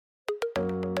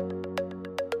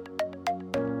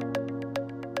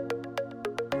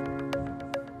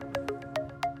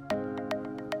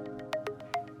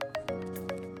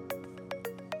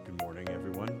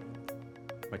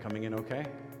coming in okay?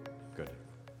 Good.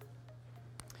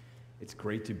 It's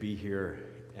great to be here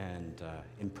and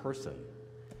in person.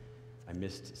 I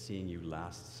missed seeing you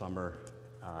last summer.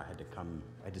 I had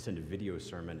to send a video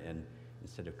sermon, and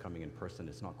instead of coming in person,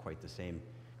 it's not quite the same.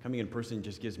 Coming in person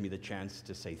just gives me the chance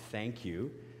to say thank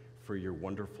you for your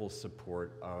wonderful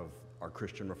support of our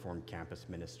Christian Reformed campus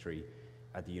ministry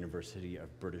at the University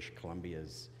of British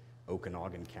Columbia's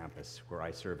Okanagan campus, where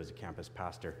I serve as a campus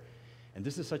pastor. And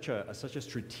this is such a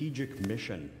strategic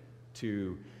mission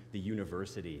to the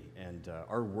university, and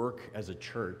our work as a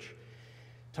church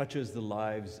touches the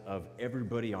lives of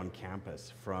everybody on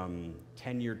campus, from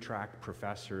tenure-track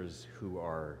professors who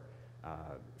are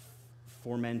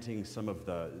fomenting some of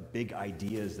the big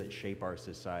ideas that shape our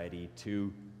society,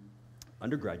 to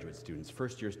undergraduate students,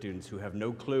 first-year students who have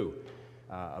no clue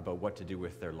about what to do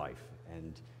with their life.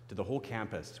 And to the whole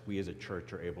campus, we as a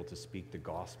church are able to speak the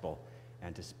gospel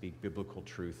and to speak biblical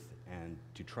truth and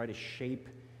to try to shape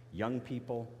young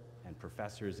people and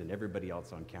professors and everybody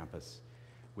else on campus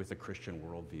with a Christian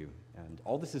worldview. And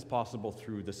all this is possible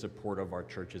through the support of our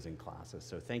churches and classes.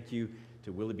 So thank you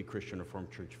to Willoughby Christian Reformed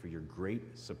Church for your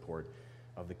great support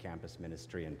of the campus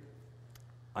ministry. And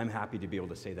I'm happy to be able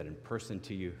to say that in person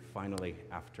to you, finally,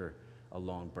 after a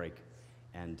long break,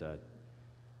 and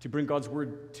to bring God's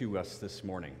word to us this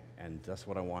morning. And that's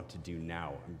what I want to do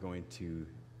now. I'm going to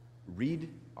read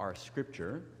our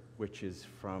scripture, which is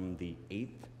from the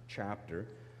 8th chapter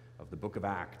of the book of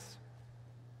Acts.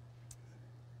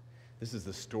 This is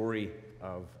the story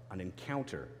of an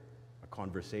encounter, a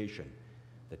conversation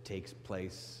that takes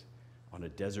place on a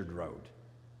desert road.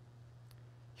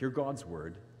 Hear God's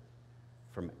word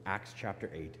from Acts chapter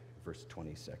 8, verse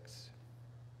 26.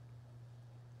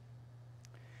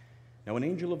 Now an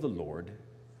angel of the Lord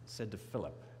said to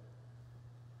Philip,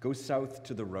 "Go south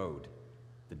to the road,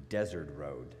 the desert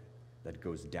road that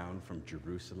goes down from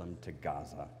Jerusalem to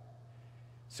Gaza."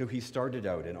 So he started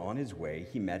out, and on his way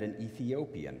he met an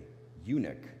Ethiopian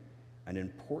eunuch, an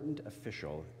important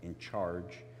official in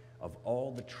charge of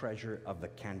all the treasure of the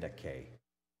Kandake.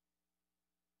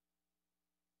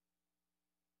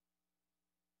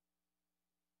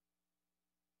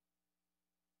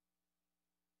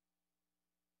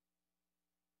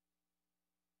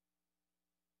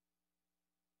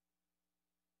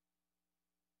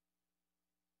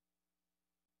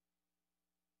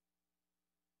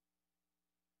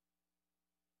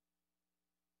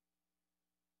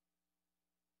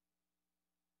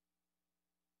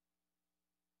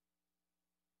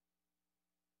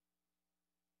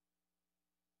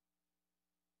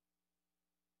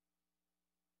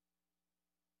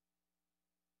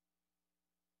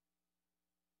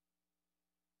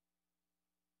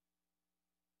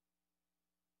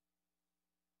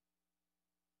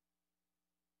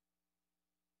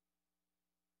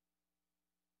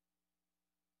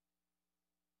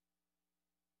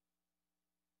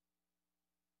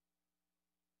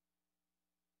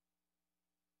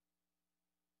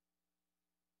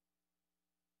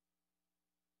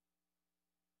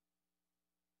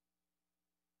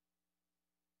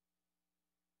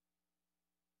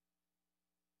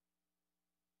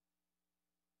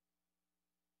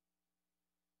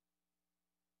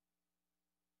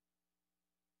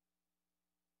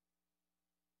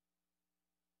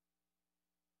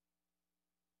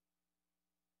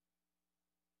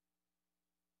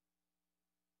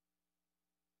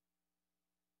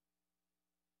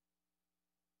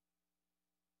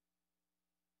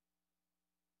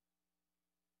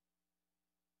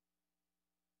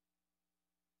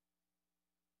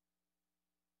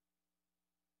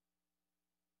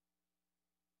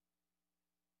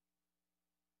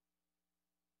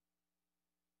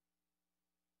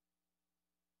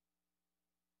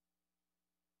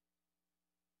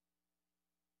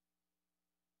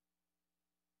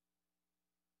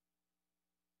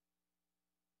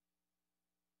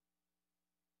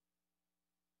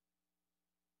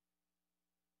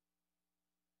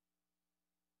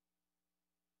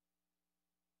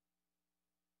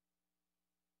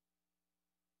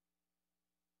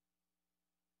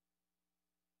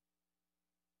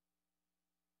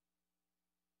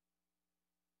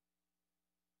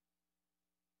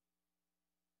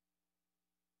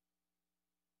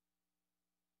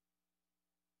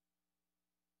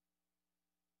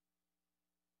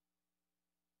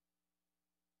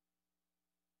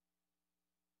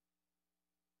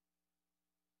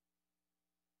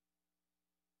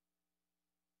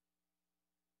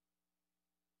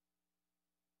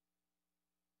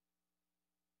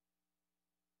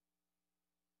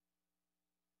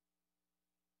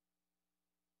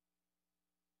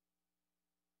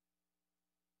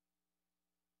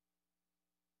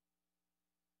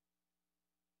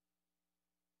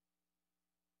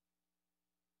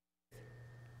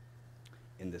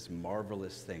 in this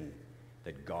marvelous thing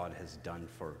that God has done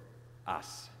for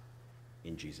us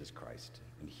in Jesus Christ.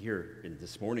 And here in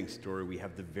this morning's story, we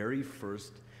have the very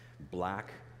first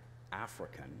black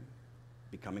African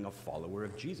becoming a follower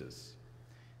of Jesus.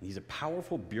 And he's a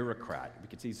powerful bureaucrat. We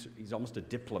could see he's almost a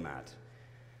diplomat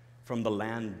from the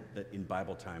land that in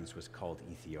Bible times was called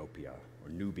Ethiopia or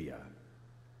Nubia.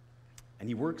 And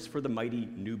he works for the mighty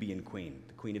Nubian queen,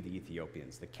 the queen of the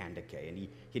Ethiopians, the Kandake.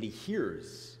 And he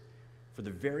hears for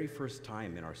the very first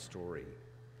time in our story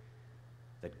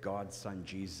that God's son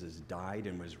Jesus died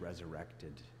and was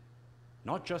resurrected,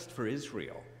 not just for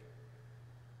Israel,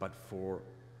 but for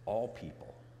all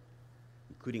people,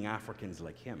 including Africans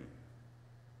like him,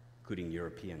 including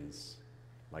Europeans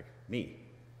like me.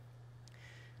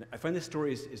 I find this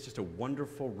story is just a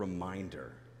wonderful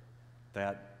reminder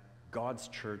that God's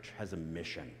church has a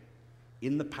mission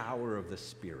in the power of the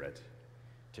Spirit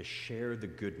to share the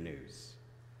good news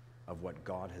of what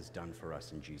God has done for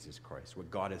us in Jesus Christ, what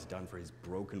God has done for his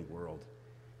broken world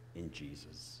in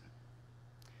Jesus.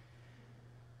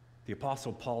 The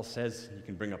Apostle Paul says, you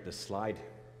can bring up this slide,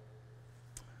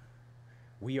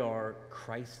 we are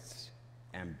Christ's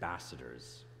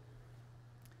ambassadors,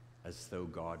 as though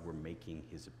God were making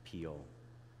his appeal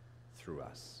through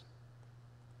us.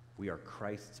 We are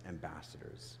Christ's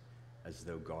ambassadors, as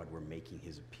though God were making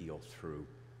his appeal through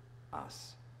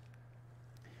us.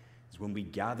 It's when we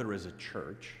gather as a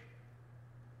church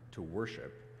to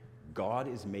worship, God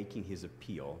is making his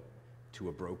appeal to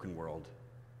a broken world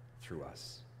through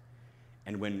us.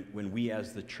 And when we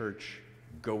as the church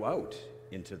go out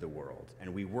into the world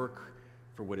and we work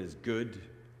for what is good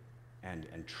and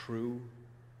true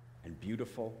and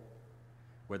beautiful,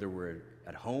 whether we're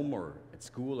at home or at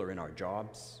school or in our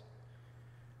jobs,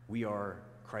 we are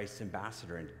Christ's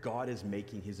ambassador, and God is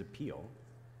making his appeal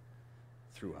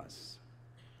through us.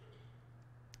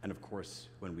 And of course,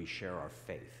 when we share our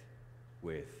faith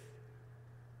with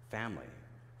family,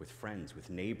 with friends, with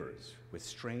neighbors, with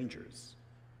strangers,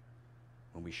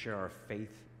 when we share our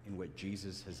faith in what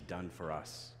Jesus has done for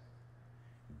us,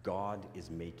 God is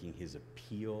making his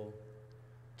appeal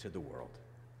to the world.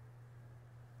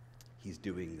 He's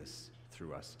doing this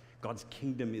through us. God's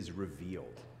kingdom is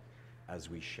revealed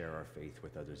as we share our faith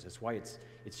with others. That's why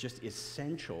it's just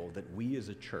essential that we as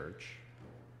a church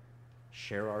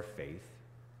share our faith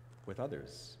with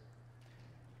others.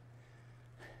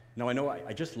 Now, I know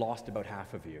I just lost about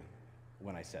half of you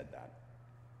when I said that.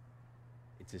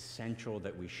 It's essential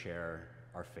that we share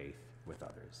our faith with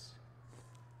others.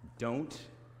 Don't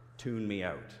tune me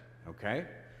out, okay?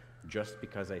 Just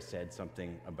because I said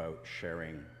something about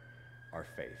sharing our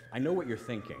faith. I know what you're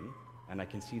thinking, and I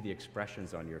can see the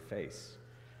expressions on your face.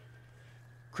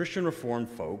 Christian Reformed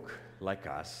folk like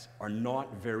us are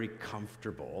not very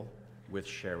comfortable with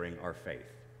sharing our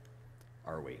faith,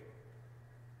 are we?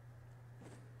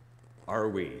 Are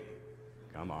we?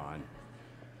 Come on.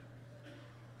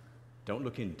 Don't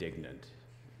look indignant.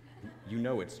 You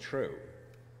know it's true.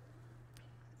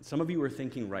 Some of you are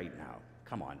thinking right now,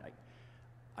 come on,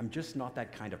 I'm just not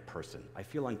that kind of person. I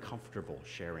feel uncomfortable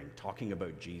sharing, talking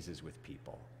about Jesus with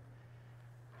people.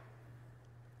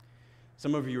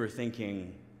 Some of you are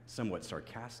thinking, somewhat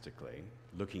sarcastically,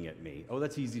 looking at me, oh,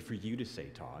 that's easy for you to say,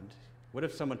 Todd. What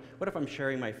if I'm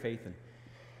sharing my faith and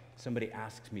somebody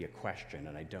asks me a question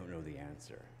and I don't know the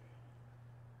answer?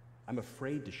 I'm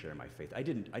afraid to share my faith. I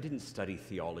didn't study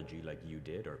theology like you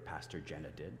did or Pastor Jenna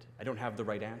did. I don't have the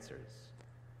right answers.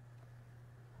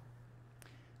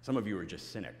 Some of you are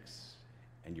just cynics,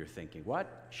 and you're thinking,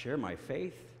 what? Share my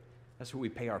faith? That's what we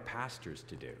pay our pastors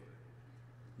to do,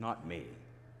 not me.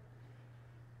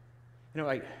 You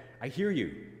know, I hear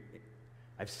you.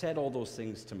 I've said all those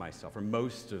things to myself, or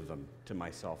most of them to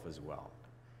myself as well,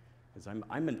 because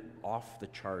I'm an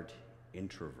off-the-chart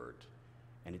introvert,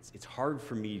 and it's hard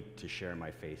for me to share my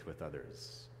faith with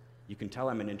others. You can tell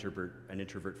I'm an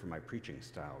introvert from my preaching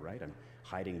style, right? I'm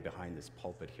hiding behind this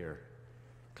pulpit here,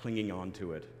 clinging on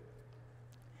to it.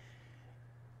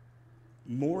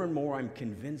 More and more I'm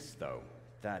convinced, though,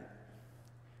 that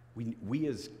we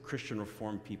as Christian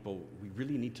Reformed people, we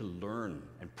really need to learn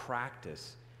and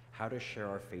practice how to share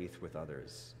our faith with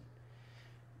others.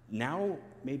 Now,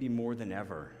 maybe more than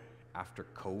ever, after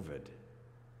COVID,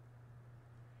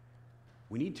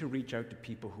 we need to reach out to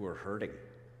people who are hurting,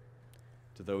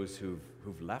 to those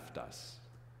who've left us,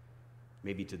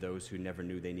 maybe to those who never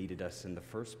knew they needed us in the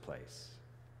first place.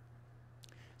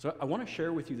 So I want to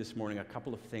share with you this morning a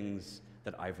couple of things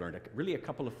that I've learned, really a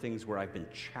couple of things where I've been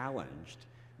challenged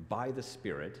by the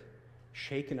Spirit,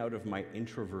 shaken out of my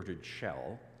introverted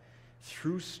shell,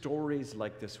 through stories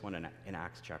like this one in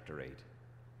Acts chapter 8.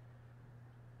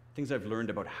 things I've learned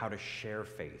about how to share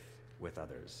faith with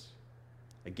others.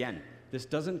 Again, this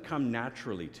doesn't come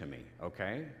naturally to me,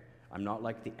 okay? I'm not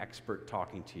like the expert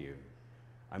talking to you.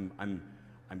 I'm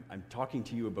talking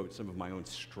to you about some of my own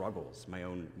struggles, my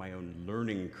own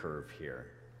learning curve here.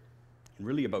 And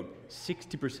really about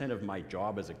 60% of my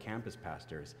job as a campus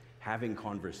pastor is having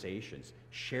conversations,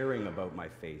 sharing about my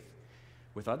faith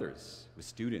with others, with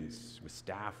students, with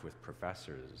staff, with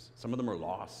professors. Some of them are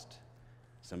lost,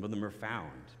 some of them are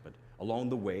found, but along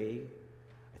the way,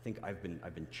 I think I've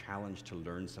been challenged to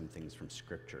learn some things from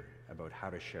Scripture about how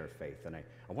to share faith, and I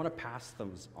want to pass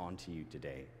those on to you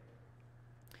today.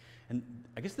 And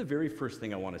I guess the very first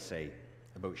thing I want to say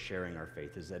about sharing our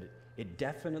faith is that it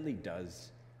definitely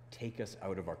does take us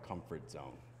out of our comfort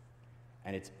zone,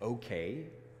 and it's okay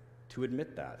to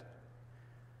admit that.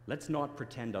 Let's not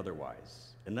pretend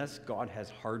otherwise. Unless God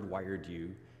has hardwired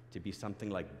you to be something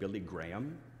like Billy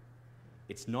Graham,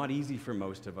 it's not easy for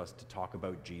most of us to talk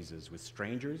about Jesus with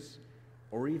strangers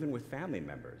or even with family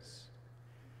members.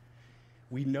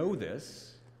 We know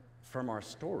this from our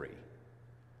story.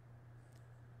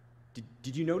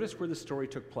 Did you notice where the story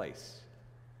took place?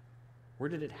 Where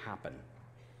did it happen?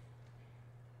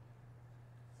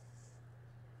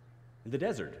 In the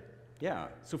desert. Yeah.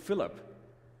 So Philip,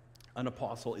 an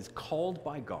apostle, is called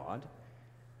by God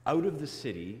out of the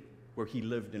city where he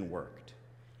lived and worked,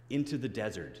 into the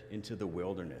desert, into the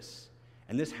wilderness.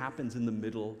 And this happens in the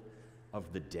middle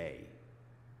of the day.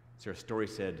 So our story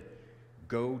said,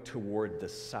 go toward the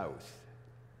south.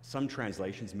 Some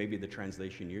translations, maybe the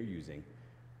translation you're using,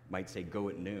 might say go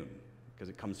at noon, because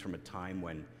it comes from a time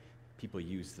when people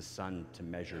used the sun to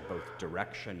measure both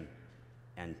direction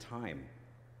and time.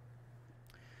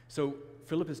 So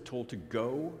Philip is told to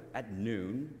go at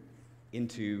noon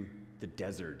into the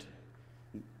desert.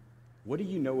 What do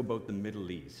you know about the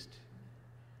Middle East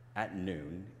at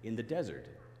noon in the desert?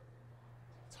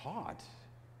 It's hot.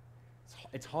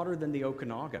 It's hotter than the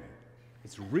Okanagan.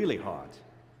 It's really hot.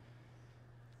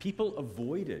 People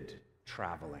avoided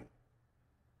traveling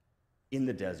in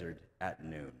the desert at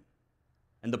noon.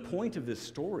 And the point of this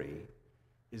story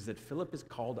is that Philip is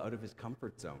called out of his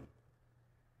comfort zone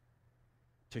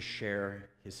to share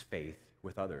his faith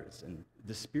with others. And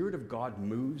the Spirit of God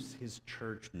moves his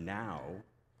church now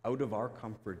out of our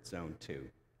comfort zone too,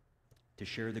 to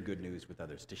share the good news with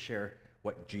others, to share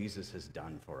what Jesus has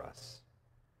done for us.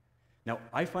 Now,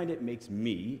 I find it makes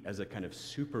me, as a kind of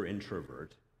super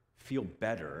introvert, feel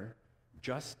better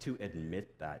just to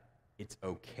admit that it's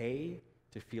okay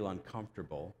to feel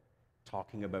uncomfortable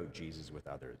talking about Jesus with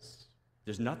others.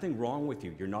 There's nothing wrong with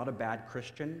you. You're not a bad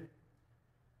Christian.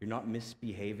 You're not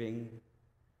misbehaving.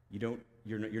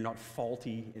 You're not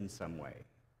faulty in some way.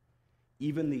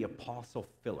 Even the Apostle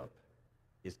Philip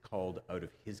is called out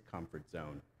of his comfort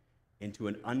zone into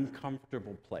an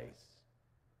uncomfortable place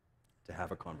to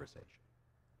have a conversation.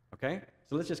 Okay?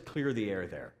 So let's just clear the air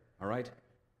there, all right?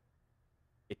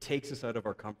 It takes us out of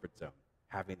our comfort zone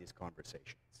having these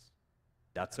conversations.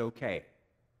 That's okay.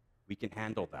 We can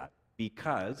handle that,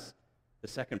 because the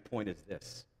second point is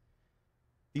this.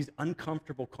 These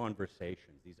uncomfortable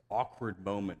conversations, these awkward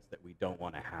moments that we don't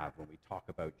want to have when we talk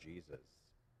about Jesus,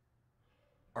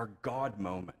 are God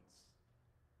moments.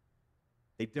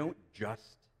 They don't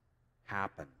just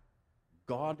happen.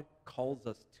 God calls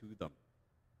us to them.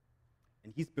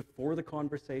 And he's before the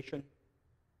conversation,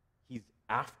 he's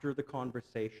after the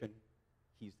conversation,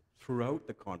 he's throughout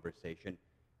the conversation,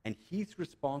 and he's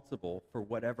responsible for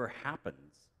whatever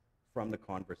happens from the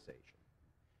conversation.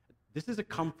 This is a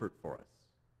comfort for us.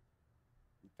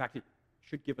 In fact, it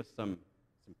should give us some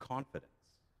confidence.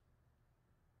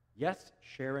 Yes,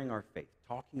 sharing our faith,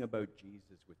 talking about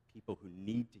Jesus with people who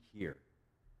need to hear,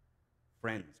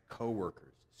 friends,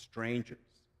 coworkers, strangers,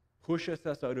 pushes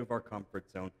us out of our comfort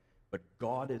zone, but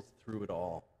God is through it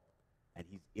all, and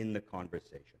he's in the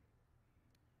conversation.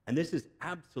 And this is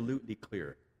absolutely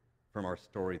clear from our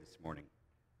story this morning.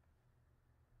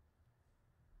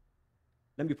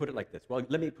 Let me put it like this. Well,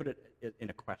 let me put it in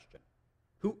a question.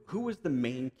 Who was the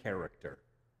main character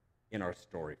in our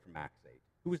story from Acts 8?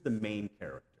 Who was the main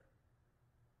character?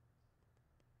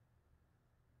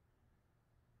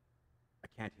 I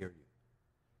can't hear you.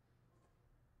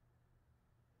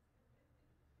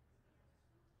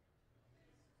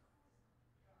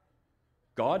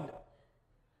 God?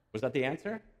 Was that the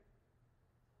answer?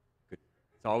 Good.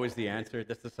 It's always the answer.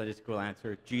 That's the Sunday school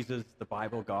answer. Jesus, the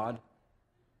Bible, God.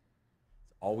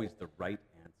 It's always the right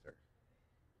answer.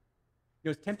 You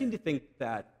know, it's tempting to think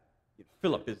that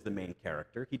Philip is the main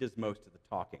character. He does most of the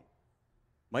talking.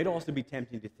 Might also be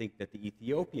tempting to think that the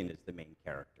Ethiopian is the main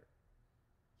character.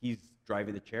 He's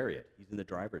driving the chariot. He's in the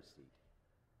driver's seat.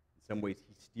 some ways,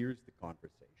 he steers the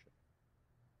conversation.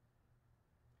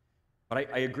 But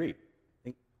I agree.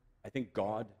 I think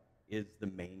God is the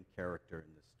main character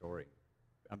in this story.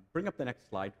 Bring up the next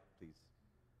slide, please.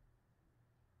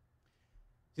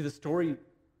 See, the story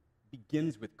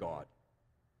begins with God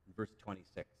in verse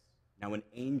 26. Now, an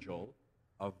angel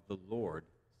of the Lord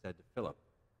said to Philip,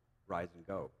 "Rise and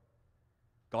go."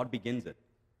 God begins it.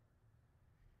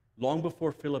 Long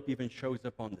before Philip even shows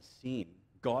up on the scene,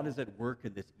 God is at work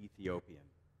in this Ethiopian.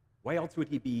 Why else would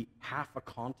he be half a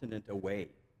continent away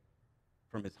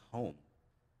from his home?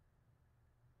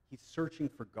 He's searching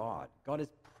for God. God is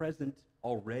present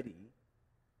already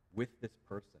with this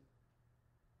person.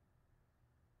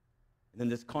 And then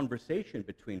this conversation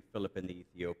between Philip and the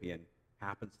Ethiopian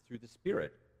happens through the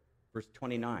Spirit. Verse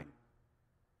 29,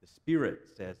 the Spirit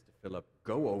says to Philip,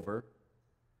 "Go over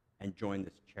and join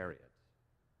this chariot."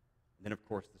 And then, of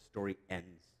course, the story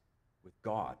ends with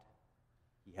God.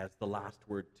 He has the last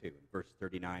word too. In verse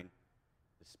 39,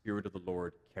 the Spirit of the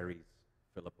Lord carries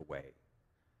Philip away.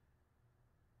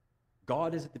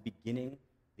 God is at the beginning,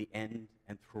 the end,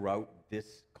 and throughout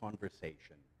this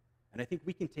conversation. And I think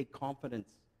we can take confidence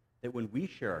that when we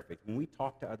share our faith, when we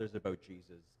talk to others about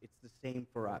Jesus, it's the same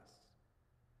for us.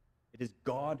 It is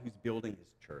God who's building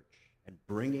his church and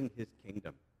bringing his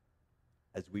kingdom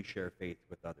as we share faith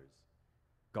with others.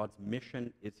 God's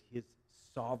mission is his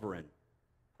sovereign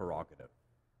prerogative.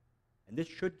 And this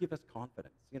should give us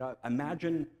confidence. You know,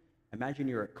 imagine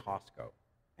you're at Costco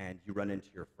and you run into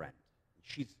your friend.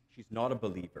 She's not a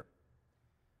believer.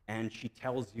 And she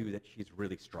tells you that she's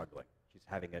really struggling. She's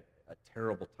having a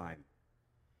terrible time.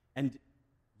 And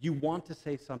you want to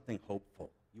say something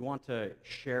hopeful. You want to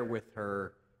share with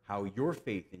her how your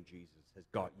faith in Jesus has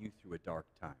got you through a dark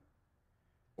time.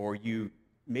 Or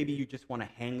maybe you just want to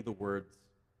hang the words,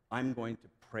 "I'm going to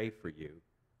pray for you,"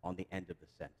 on the end of the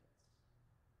sentence.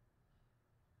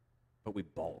 But we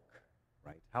balk,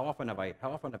 right? How often have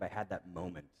I had that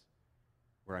moment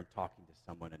where I'm talking to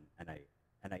someone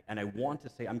and I want to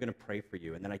say, "I'm going to pray for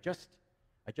you," and then I just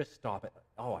stop it.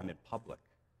 Oh, I'm in public.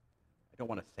 I don't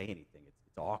want to say anything.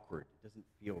 It's awkward. It doesn't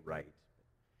feel right.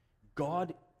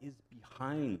 God is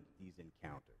behind these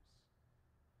encounters.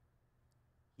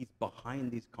 He's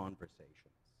behind these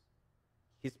conversations.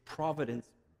 His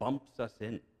providence bumps us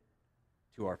in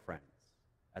to our friends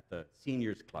at the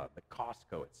seniors club, at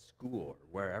Costco, at school, or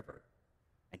wherever.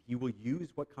 And he will use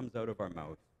what comes out of our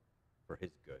mouth for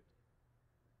his good.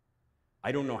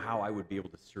 I don't know how I would be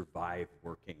able to survive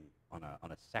working on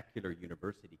a secular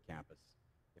university campus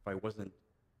if I wasn't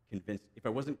convinced, if I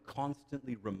wasn't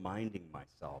constantly reminding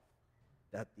myself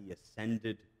that the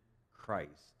ascended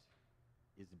Christ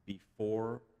is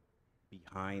before,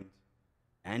 behind,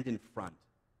 and in front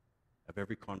of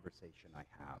every conversation I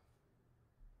have.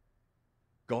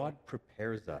 God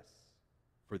prepares us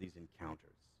for these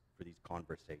encounters, for these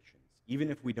conversations,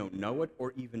 even if we don't know it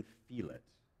or even feel it.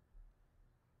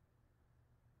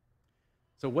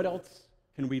 So what else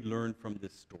can we learn from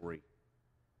this story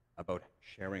about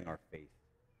sharing our faith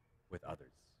with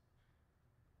others?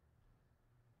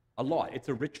 A lot. It's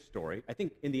a rich story. I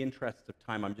think in the interests of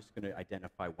time, I'm just going to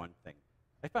identify one thing.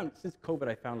 Since COVID,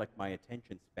 I found like my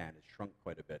attention span has shrunk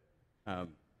quite a bit. I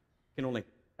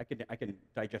can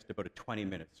digest about a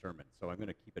 20-minute sermon, so I'm going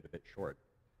to keep it a bit short.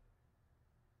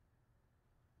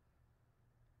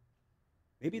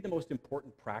 Maybe the most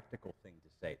important practical thing to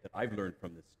say that I've learned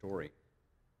from this story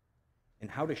and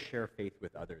how to share faith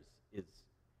with others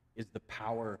is the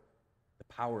power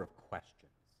of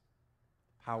questions.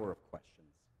 The power of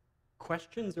questions.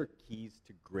 Questions are keys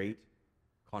to great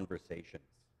conversations,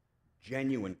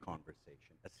 genuine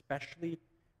conversation, especially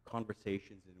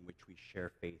conversations in which we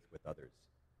share faith with others.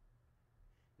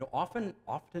 You know,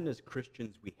 often as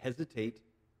Christians, we hesitate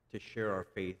to share our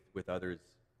faith with others,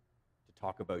 to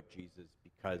talk about Jesus,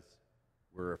 because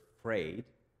we're afraid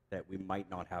that we might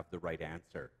not have the right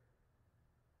answer.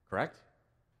 Correct?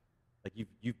 Like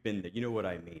you've been there. You know what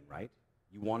I mean, right?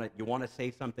 You want to say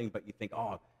something, but you think,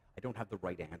 "Oh, I don't have the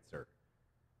right answer."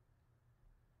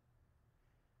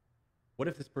 What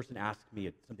if this person asked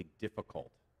me something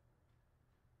difficult?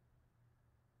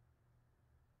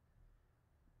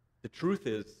 The truth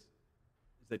is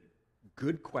that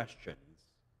good questions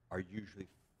are usually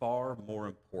far more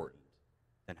important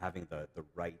than having the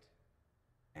right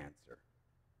answer.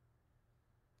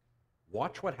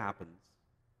 Watch what happens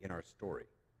in our story.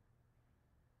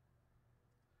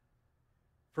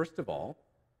 First of all,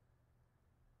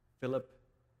 Philip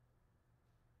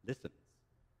listens.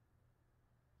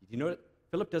 Did you know that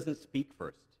Philip doesn't speak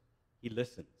first? He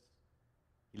listens.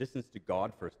 He listens to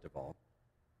God, first of all.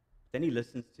 Then he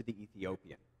listens to the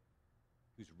Ethiopian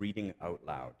who's reading out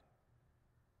loud.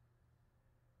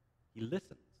 He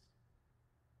listens.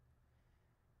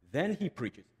 Then he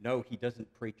preaches. No, he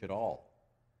doesn't preach at all.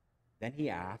 Then he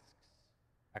asks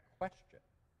a question.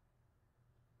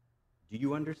 Do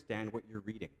you understand what you're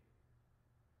reading?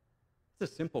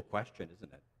 It's a simple question,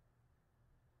 isn't it?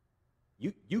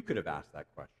 You could have asked that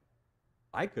question.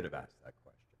 I could have asked that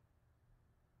question.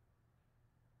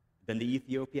 Then the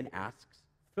Ethiopian asks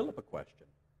Philip a question.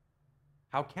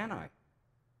 How can I?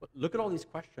 Look at all these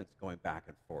questions going back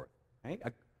and forth. Right?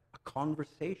 A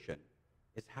conversation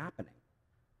is happening.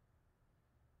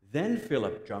 Then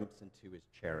Philip jumps into his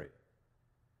chariot.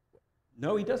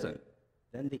 No, he doesn't.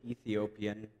 Then the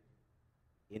Ethiopian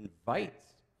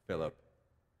invites Philip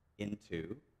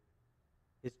into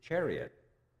his chariot,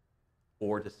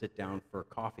 or to sit down for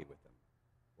coffee with him,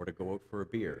 or to go out for a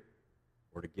beer,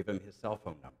 or to give him his cell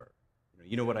phone number.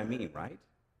 You know what I mean, right?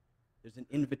 There's an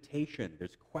invitation,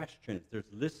 there's questions,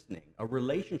 there's listening, a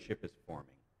relationship is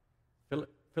forming.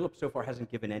 Philip so far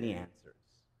hasn't given any answers.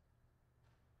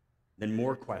 Then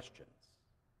more questions.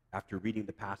 After reading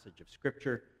the passage of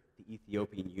Scripture, the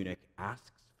Ethiopian eunuch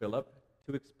asks Philip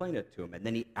to explain it to him, and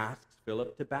then he asks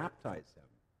Philip to baptize him.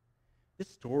 This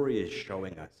story is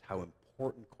showing us how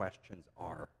important questions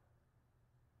are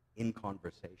in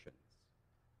conversations.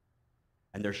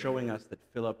 And they're showing us that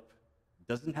Philip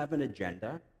doesn't have an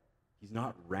agenda. He's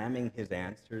not ramming his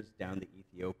answers down the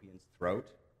Ethiopian's throat.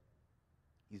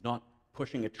 He's not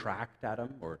pushing a tract at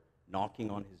him or knocking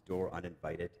on his door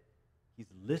uninvited. He's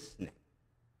listening.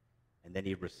 And then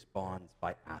he responds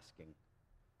by asking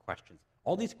questions.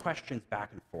 All these questions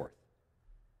back and forth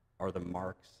are the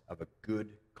marks of a good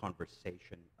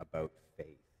conversation about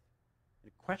faith.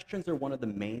 And questions are one of the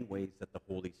main ways that the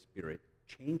Holy Spirit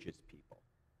changes people.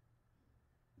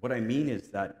 What I mean is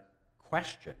that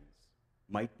questions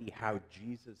might be how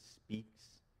Jesus speaks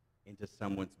into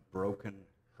someone's broken,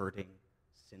 hurting,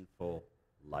 sinful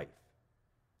life.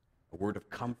 A word of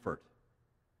comfort,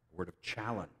 a word of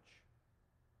challenge.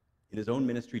 In his own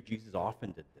ministry, Jesus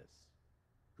often did this.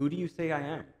 Who do you say I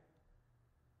am?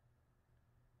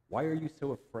 Why are you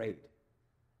so afraid?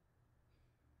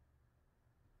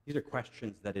 These are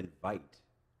questions that invite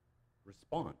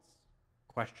response,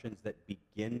 questions that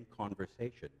begin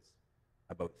conversations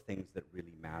about things that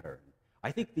really matter.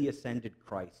 I think the ascended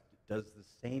Christ does the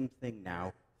same thing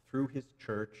now through his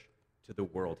church to the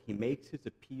world. He makes his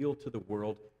appeal to the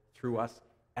world through us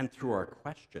and through our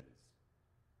questions.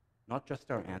 Not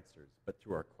just our answers, but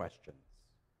through our questions.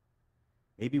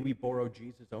 Maybe we borrow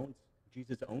Jesus'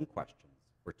 own questions.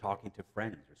 We're talking to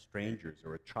friends or strangers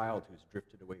or a child who's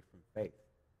drifted away from faith.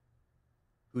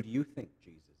 Who do you think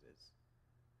Jesus is?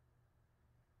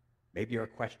 Maybe our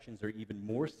questions are even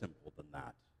more simple than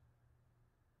that.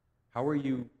 How are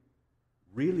you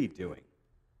really doing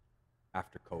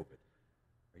after COVID?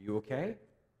 Are you okay?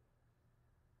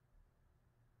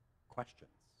 Questions.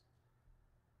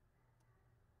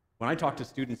 When I talk to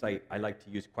students, I like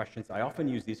to use questions. I often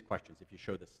use these questions, if you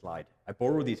show this slide. I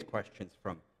borrow these questions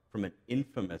from an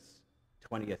infamous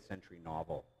 20th century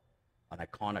novel, an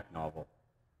iconic novel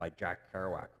by Jack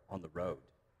Kerouac, On the Road.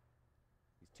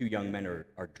 These two young men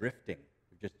are drifting.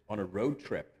 They're just on a road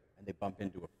trip, and they bump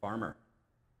into a farmer.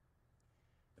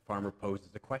 The farmer poses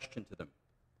a question to them.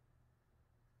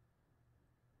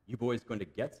 You boys going to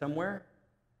get somewhere?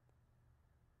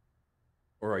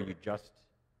 Or are you just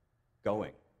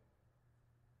going?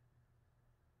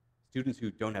 Students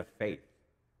who don't have faith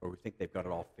or who think they've got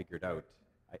it all figured out,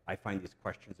 I find these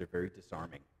questions are very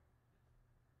disarming.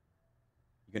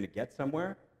 You going to get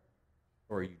somewhere?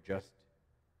 Or are you just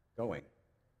going?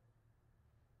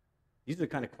 These are the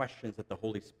kind of questions that the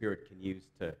Holy Spirit can use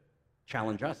to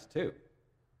challenge us too,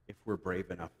 if we're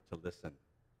brave enough to listen.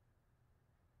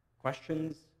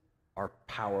 Questions are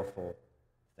powerful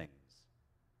things.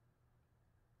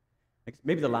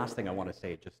 Maybe the last thing I want to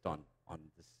say just on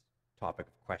this topic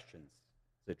of questions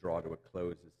as I draw to a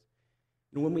close is,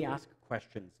 when we ask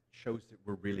questions, it shows that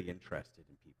we're really interested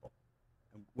in people.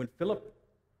 And when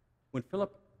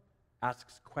Philip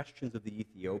asks questions of the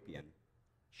Ethiopian,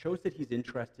 it shows that he's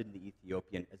interested in the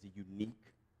Ethiopian as a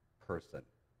unique person.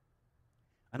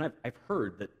 And I've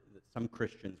heard that some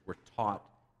Christians were taught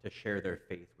to share their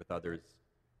faith with others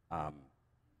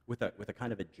with a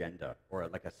kind of agenda or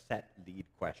like a set lead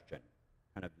question.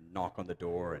 Kind of knock on the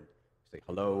door and say,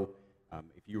 hello,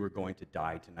 if you were going to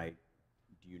die tonight,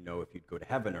 do you know if you'd go to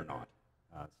heaven or not?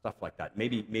 Stuff like that.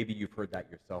 Maybe you've heard that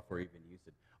yourself or even used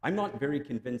it. I'm not very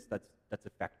convinced that's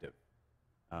effective.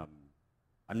 I'm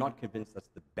not convinced that's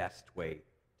the best way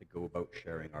to go about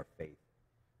sharing our faith.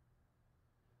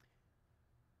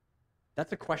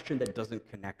 That's a question that doesn't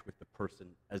connect with the person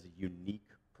as a unique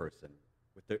person,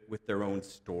 with their own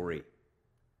story.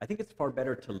 I think it's far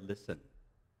better to listen,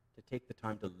 to take the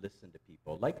time to listen to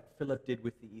people, like Philip did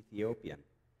with the Ethiopian,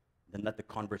 then let the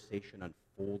conversation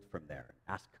unfold from there.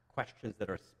 Ask questions that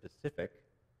are specific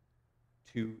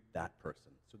to that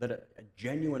person so that a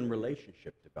genuine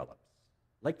relationship develops,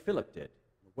 like Philip did.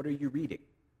 What are you reading?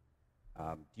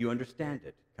 Do you understand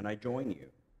it? Can I join you?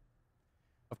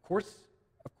 Of course,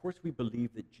 we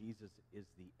believe that Jesus is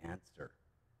the answer.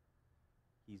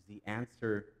 He's the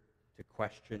answer to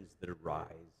questions that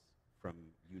arise from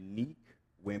unique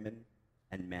women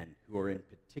and men who are in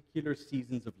particular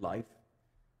seasons of life,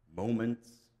 moments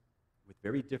with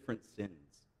very different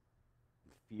sins,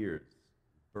 and fears,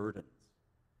 burdens,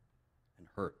 and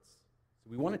hurts.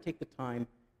 So we want to take the time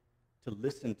to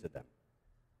listen to them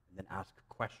and then ask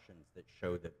questions that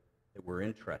show that we're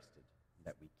interested and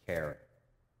that we care.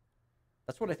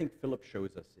 That's what I think Philip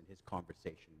shows us in his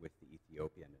conversation with the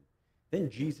Ethiopian. And then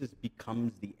Jesus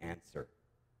becomes the answer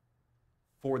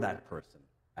for that person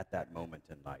at that moment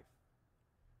in life.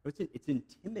 It's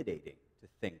intimidating to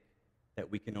think that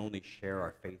we can only share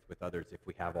our faith with others if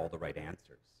we have all the right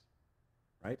answers,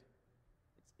 right?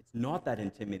 It's not that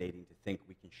intimidating to think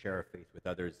we can share our faith with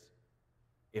others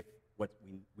if what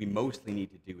we mostly need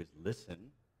to do is listen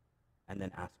and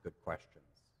then ask good questions.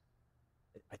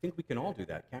 I think we can all do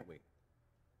that, can't we?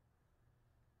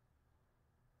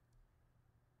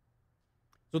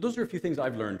 So those are a few things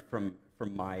I've learned from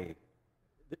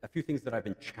a few things that I've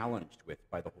been challenged with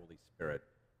by the Holy Spirit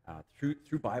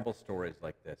through Bible stories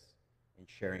like this and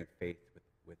sharing faith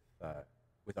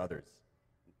with others.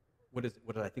 What is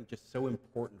I think just so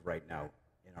important right now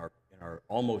in our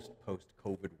almost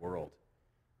post-COVID world,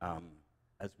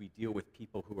 as we deal with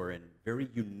people who are in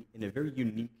a very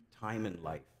unique time in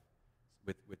life,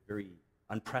 with very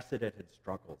unprecedented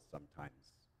struggles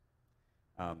sometimes.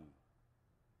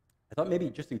 I thought maybe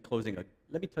just in closing,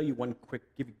 let me tell you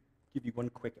give you one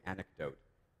quick anecdote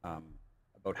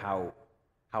about how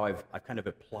I've kind of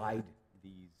applied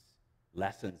these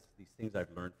lessons, these things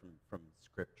I've learned from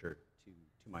Scripture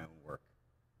to my own work.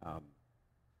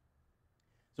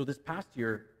 So this past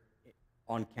year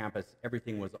on campus,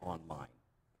 everything was online,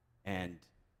 and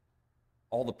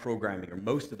all the programming, or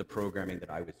most of the programming that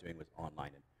I was doing, was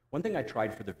online. And one thing I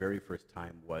tried for the very first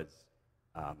time was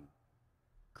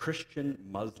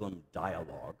Christian-Muslim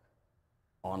dialogue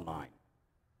online.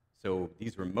 So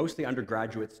these were mostly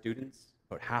undergraduate students.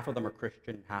 About half of them are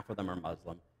Christian, half of them are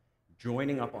Muslim,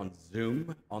 joining up on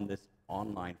Zoom on this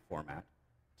online format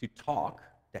to talk,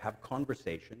 to have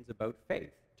conversations about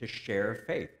faith, to share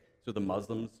faith. So the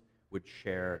Muslims would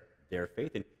share their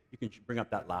faith. And you can bring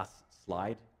up that last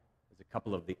slide. There's a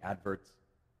couple of the adverts.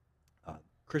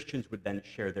 Christians would then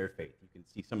share their faith. You can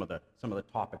see some of the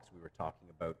topics we were talking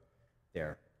about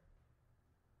there.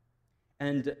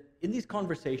 And in these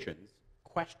conversations,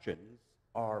 questions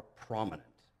are prominent.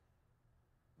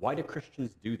 Why do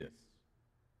Christians do this?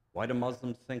 Why do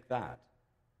Muslims think that?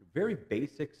 Very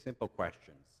basic, simple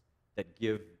questions that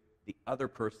give the other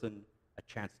person a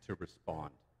chance to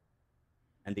respond.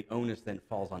 And the onus then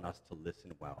falls on us to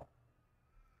listen well.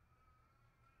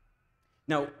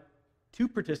 Now, two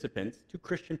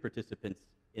Christian participants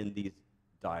in these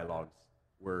dialogues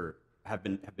have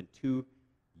been two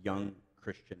young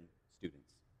Christian students,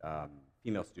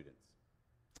 female students.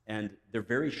 And they're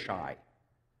very shy.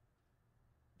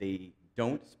 They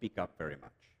don't speak up very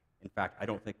much. In fact, I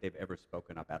don't think they've ever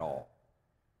spoken up at all.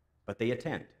 But they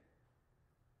attend.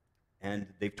 And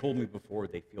they've told me before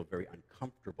they feel very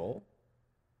uncomfortable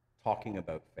talking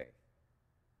about faith.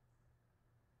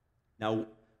 Now,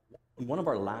 in one of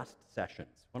our last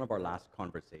sessions, one of our last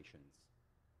conversations,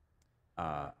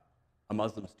 a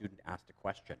Muslim student asked a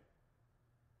question,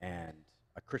 and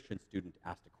a Christian student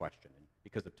asked a question. And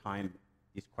because of time,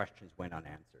 these questions went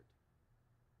unanswered.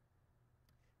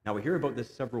 Now, we hear about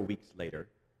this several weeks later.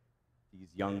 These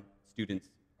young students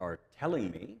are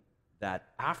telling me that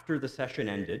after the session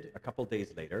ended, a couple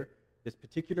days later, this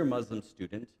particular Muslim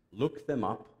student looked them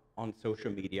up on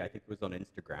social media, I think it was on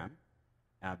Instagram,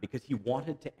 because he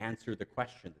wanted to answer the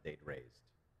question that they'd raised.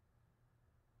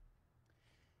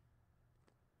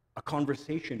 A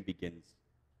conversation begins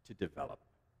to develop,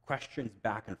 questions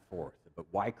back and forth about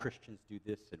why Christians do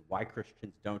this and why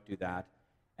Christians don't do that.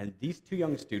 And these two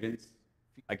young students,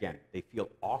 again, they feel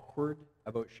awkward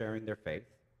about sharing their faith,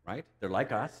 right? They're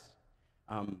like us.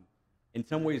 In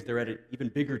some ways, they're at an even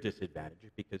bigger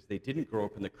disadvantage because they didn't grow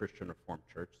up in the Christian Reformed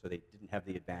Church, so they didn't have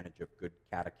the advantage of good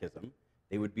catechism.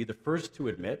 They would be the first to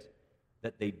admit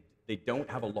that they don't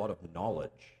have a lot of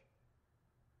knowledge,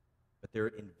 but they're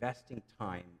investing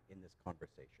time in this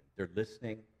conversation. They're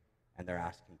listening and they're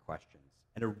asking questions.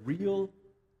 And a real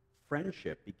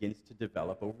friendship begins to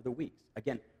develop over the weeks.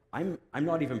 Again, I'm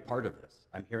not even part of this.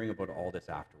 I'm hearing about all this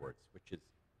afterwards, which is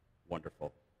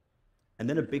wonderful. And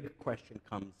then a big question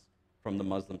comes from the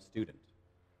Muslim student.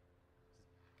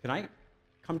 Can I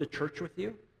come to church with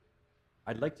you?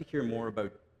 I'd like to hear more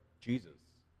about Jesus.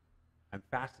 I'm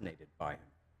fascinated by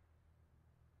him.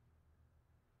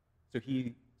 So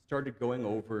he started going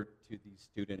over to these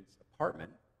students'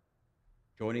 apartment,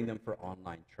 joining them for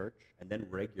online church and then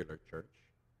regular church,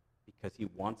 because he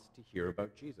wants to hear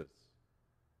about Jesus.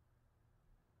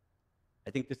 I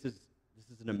think this is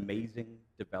an amazing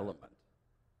development.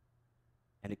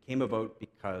 And it came about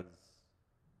because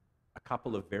a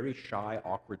couple of very shy,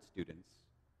 awkward students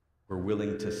were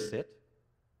willing to sit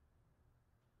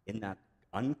in that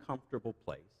uncomfortable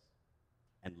place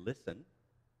and listen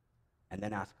and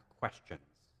then ask questions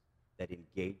that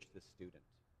engage the student.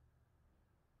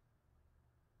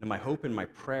 Now, my hope and my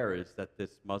prayer is that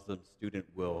this Muslim student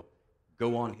will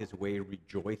go on his way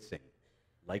rejoicing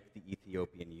like the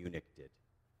Ethiopian eunuch did,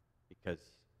 because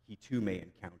he too may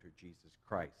encounter Jesus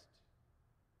Christ.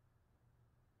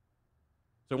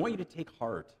 So I want you to take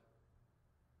heart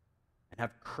and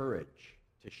have courage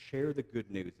to share the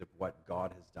good news of what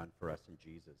God has done for us in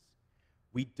Jesus.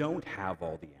 We don't have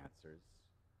all the answers.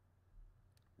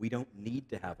 We don't need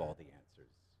to have all the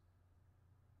answers.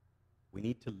 We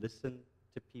need to listen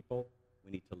to people.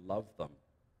 We need to love them.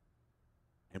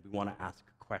 And we want to ask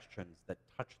questions that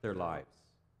touch their lives,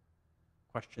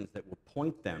 questions that will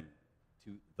point them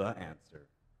to the answer,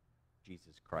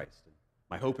 Jesus Christ. And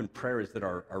my hope and prayer is that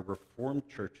our Reformed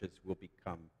churches will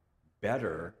become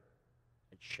better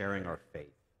at sharing our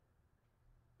faith.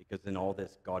 Because in all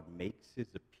this, God makes his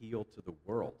appeal to the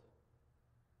world,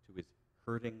 to his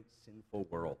hurting, sinful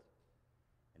world.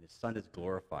 And his Son is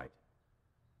glorified,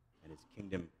 and his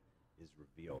kingdom is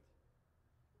revealed.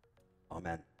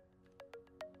 Amen.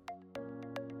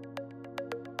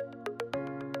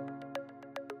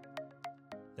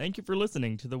 Thank you for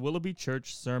listening to the Willoughby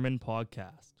Church Sermon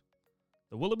Podcast.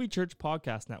 The Willoughby Church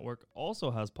Podcast Network also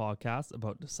has podcasts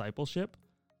about discipleship,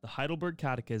 the Heidelberg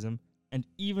Catechism, and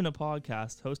even a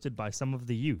podcast hosted by some of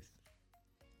the youth.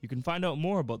 You can find out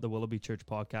more about the Willoughby Church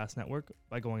Podcast Network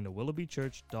by going to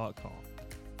willoughbychurch.com.